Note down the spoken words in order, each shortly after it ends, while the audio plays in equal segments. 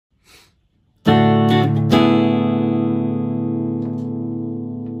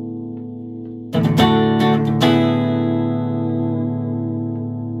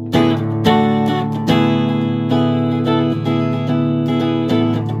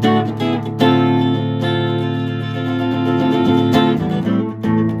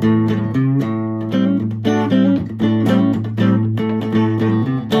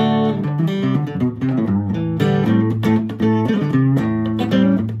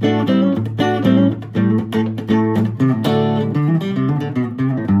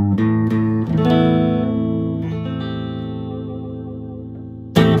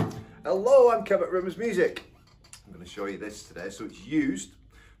Brimmer's Music. I'm going to show you this today. So it's used,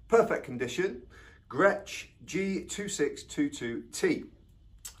 perfect condition, Gretsch G2622T,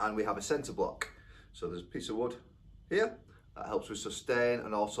 and we have a centre block. So there's a piece of wood here that helps with sustain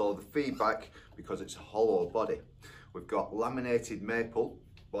and also the feedback because it's a hollow body. We've got laminated maple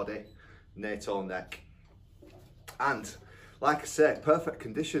body, NATO neck, and like I said, perfect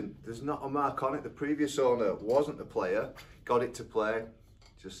condition. There's not a mark on it. The previous owner wasn't the player, got it to play,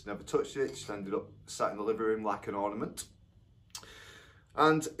 just never touched it, just ended up sat in the living room like an ornament.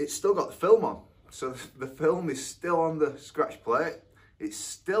 And it's still got the film on. So the film is still on the scratch plate, it's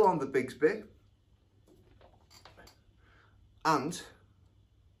still on the Bigsby, and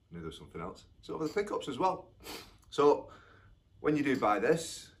there's something else, it's over the pickups as well. So when you do buy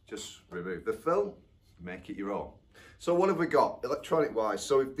this, just remove the film, make it your own. So what have we got electronic wise?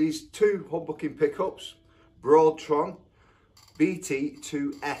 So these two humbucking pickups, Broadtron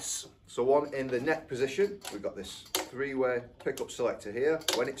BT2S. So one in the neck position, we've got this three-way pickup selector here.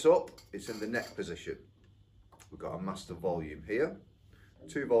 When it's up, it's in the neck position. We've got a master volume here,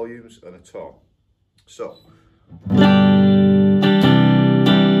 2 volumes and a tone. So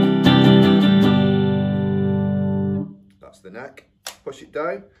that's the neck. Push it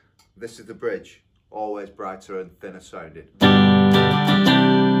down. This is the bridge. Always brighter and thinner sounding.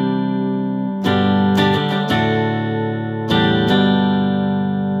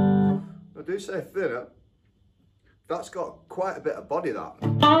 I do say thinner. That's got quite a bit of body, that.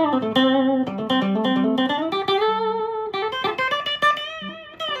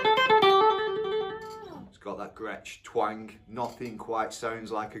 It's got that Gretsch twang. Nothing quite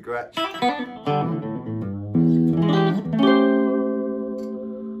sounds like a Gretsch.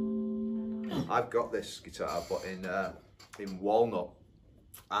 I've got this guitar but in walnut,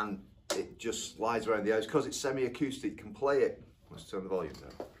 and it just slides around the house because it's semi-acoustic. You can play it. Let's turn the volume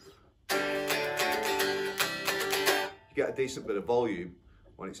down. You get a decent bit of volume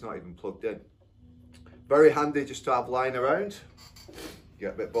when it's not even plugged in. Very handy just to have lying around. You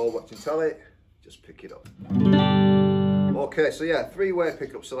get a bit bored watching telly, just pick it up. Okay, so yeah, 3-way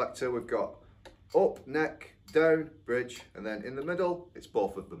pickup selector. We've got up, neck, down, bridge, and then in the middle, it's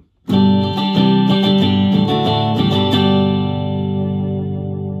both of them.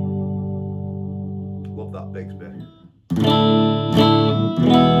 Love that Bigsby.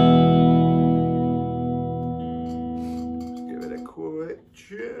 Let's give it a quick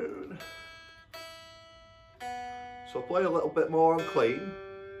tune. So I'll play a little bit more on clean,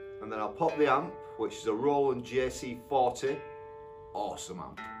 and then I'll pop the amp, which is a Roland JC40. Awesome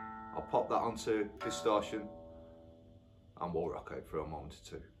amp. I'll pop that onto distortion, and we'll rock out for a moment or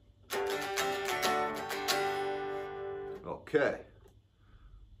two. Okay,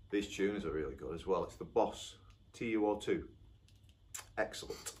 these tuners are really good as well. It's the Boss TUO2.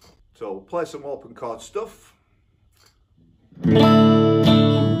 Excellent. So we'll play some open chord stuff.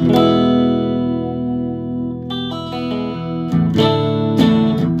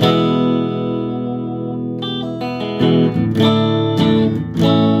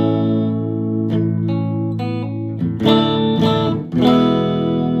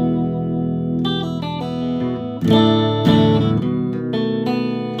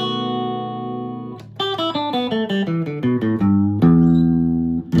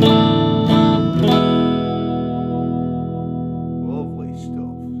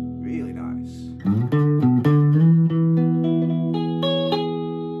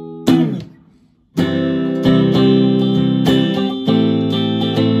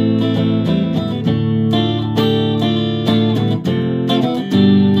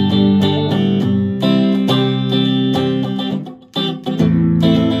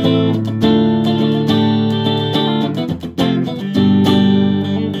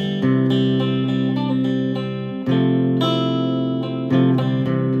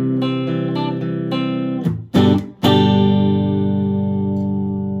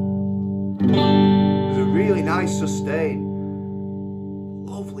 Nice sustain,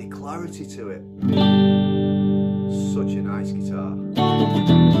 lovely clarity to it. Such a nice guitar.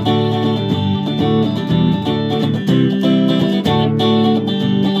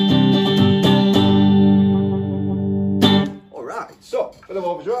 Alright, so bit of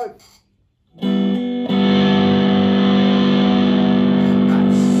overdrive.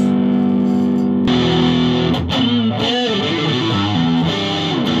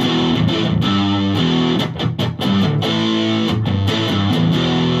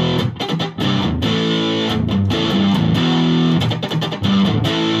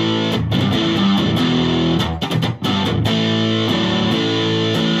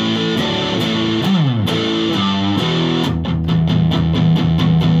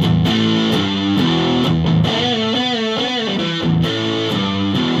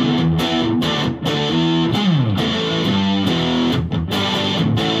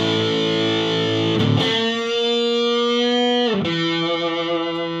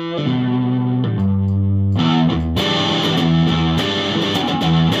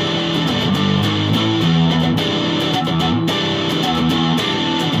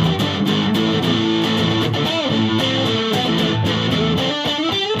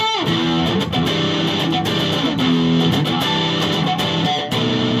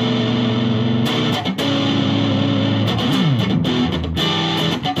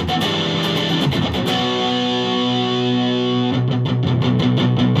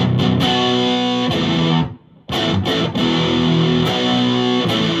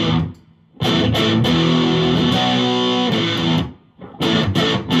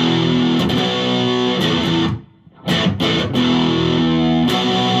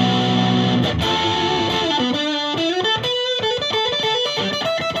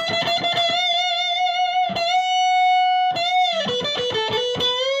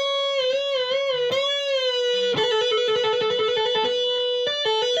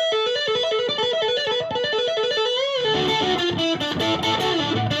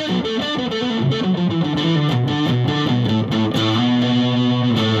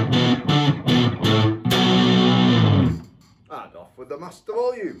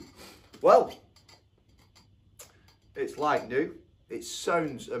 Well, it's like new. It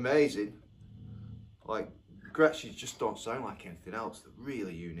sounds amazing. Like Gretsch just don't sound like anything else. They're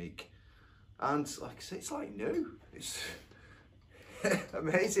really unique. And like I say, it's like new. It's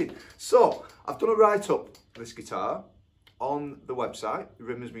amazing. So I've done a write-up of this guitar on the website,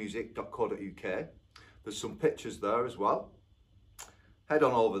 rimmersmusic.co.uk. There's some pictures there as well. Head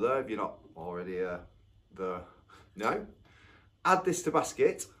on over there if you're not already there now. Add this to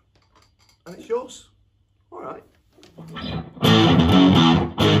basket and it's yours. All right.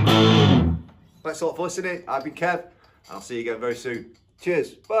 Thanks a lot for listening. I've been Kev and I'll see you again very soon.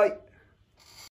 Cheers. Bye.